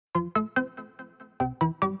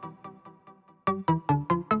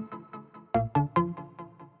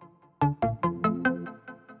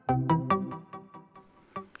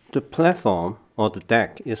The platform or the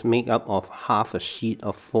deck is made up of half a sheet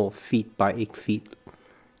of 4 feet by 8 feet,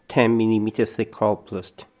 10 mm thick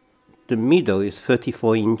cordplate. The middle is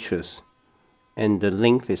 34 inches and the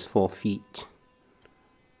length is 4 feet.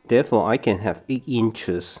 Therefore, I can have 8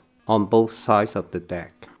 inches on both sides of the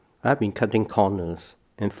deck. I've been cutting corners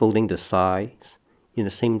and folding the sides in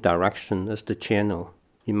the same direction as the channel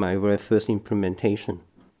in my very first implementation.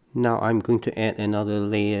 Now I'm going to add another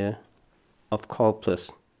layer of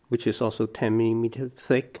cordplate, which is also 10 mm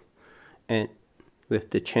thick, and with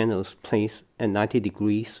the channels placed at 90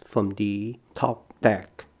 degrees from the top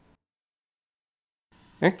deck.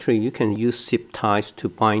 Actually, you can use zip ties to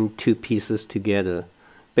bind two pieces together,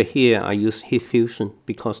 but here I use heat fusion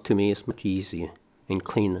because to me it's much easier and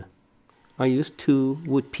cleaner. I use 2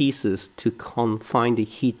 wood pieces to confine the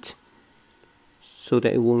heat so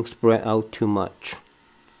that it won't spread out too much.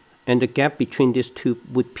 And the gap between these 2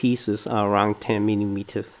 wood pieces are around 10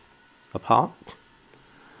 mm apart.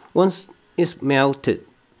 Once it's melted,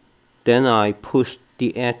 then I push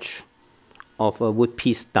the edge of a wood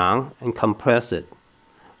piece down and compress it.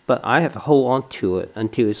 But I have to hold on to it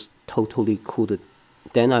until it's totally cooled.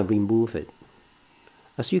 Then I remove it.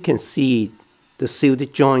 As you can see, the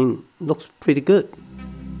sealed joint looks pretty good.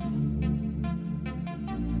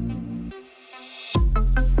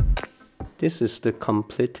 This is the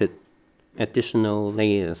completed additional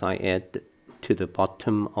layers I added to the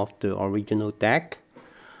bottom of the original deck.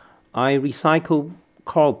 I recycled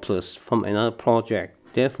cordplate from another project.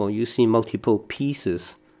 Therefore, you see multiple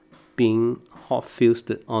pieces being hot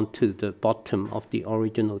fused onto the bottom of the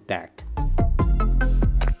original deck.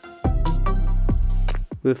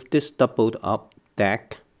 With this doubled up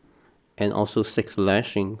deck and also 6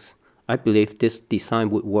 lashings, I believe this design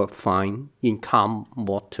would work fine in calm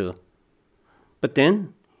water. But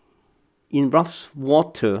then, in rough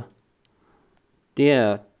water, there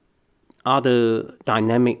are other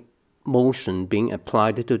dynamic motion being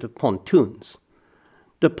applied to the pontoons.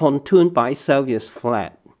 The pontoon by itself is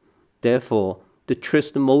flat. Therefore, the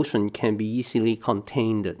twist motion can be easily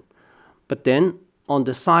contained. But then, on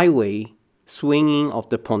the sideway swinging of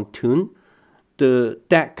the pontoon, the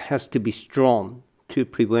deck has to be strong to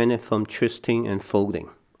prevent it from twisting and folding.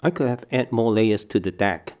 I could have added more layers to the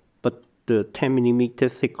deck, but the 10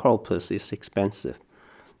 mm thick cordplate is expensive.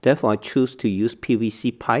 Therefore, I choose to use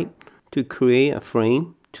PVC pipe to create a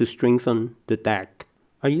frame to strengthen the deck.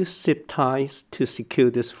 I use zip ties to secure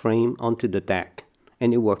this frame onto the deck,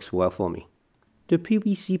 and it works well for me. The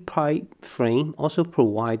PVC pipe frame also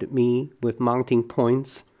provided me with mounting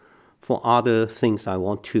points for other things I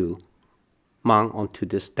want to mount onto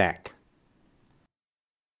this deck.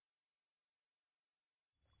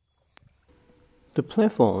 The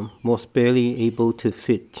platform was barely able to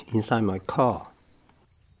fit inside my car.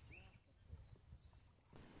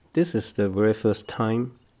 This is the very first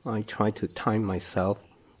time I tried to time myself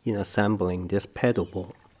in assembling this paddle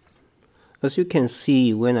board. As you can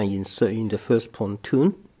see, when I insert in the first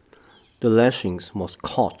pontoon, the lashings was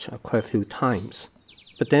caught quite a few times.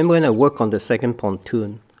 But then when I work on the second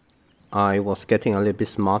pontoon, I was getting a little bit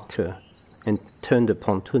smarter and turned the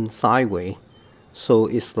pontoon sideways so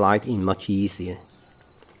it slides in much easier.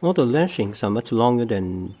 All the lashings are much longer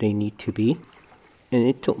than they need to be, and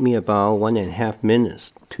it took me about 1.5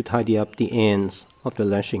 minutes to tidy up the ends of the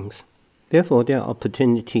lashings. Therefore, there are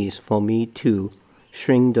opportunities for me to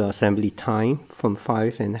shrink the assembly time from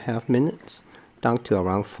 5.5 minutes down to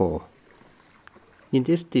around 4. In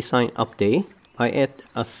this design update, I add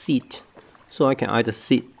a seat so I can either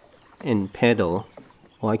sit and paddle,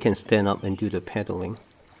 or I can stand up and do the paddling.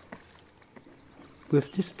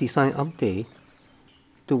 With this design update,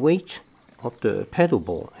 the weight of the paddle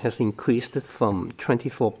board has increased from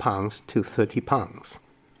 24 pounds to 30 pounds.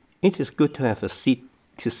 It is good to have a seat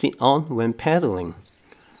to sit on when paddling,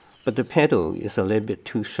 but the paddle is a little bit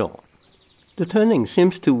too short. The turning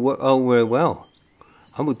seems to work out very well.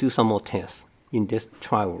 I will do some more tests in this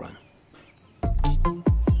trial run.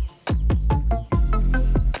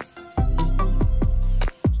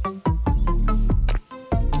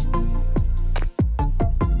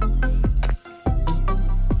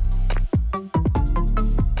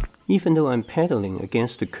 Even though I'm paddling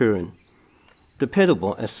against the current, the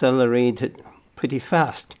paddleboard accelerated pretty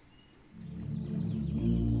fast.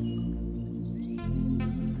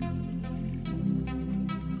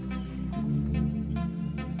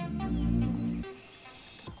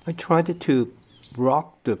 I tried to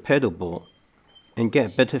rock the paddleboard and get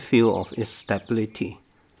a better feel of its stability,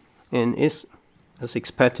 and it's, as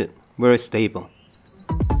expected, very stable.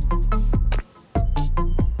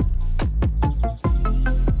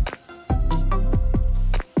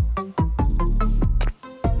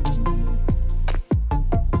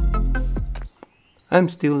 I'm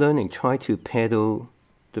still learning, try to paddle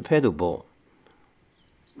the paddle board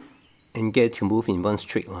and get to move in one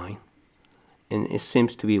straight line. And it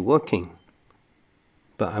seems to be working,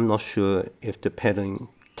 but I'm not sure if the paddling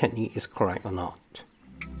technique is correct or not.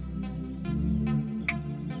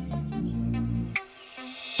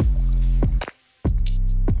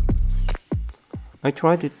 I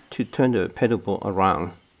tried to turn the paddle board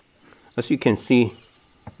around. As you can see,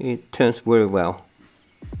 it turns very well.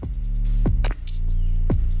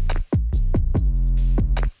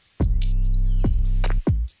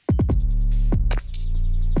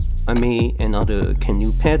 I made another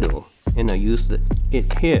canoe paddle and I used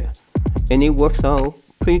it here, and it works out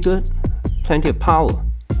pretty good, plenty of power,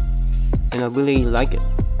 and I really like it.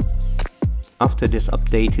 After this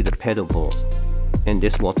update to the paddle board and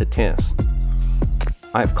this water test,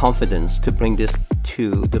 I have confidence to bring this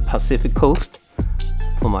to the Pacific coast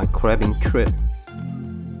for my crabbing trip.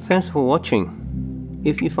 Thanks for watching.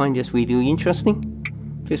 If you find this video interesting,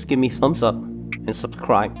 please give me a thumbs up and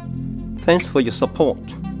subscribe. Thanks for your support.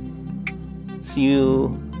 See you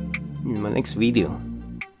in my next video.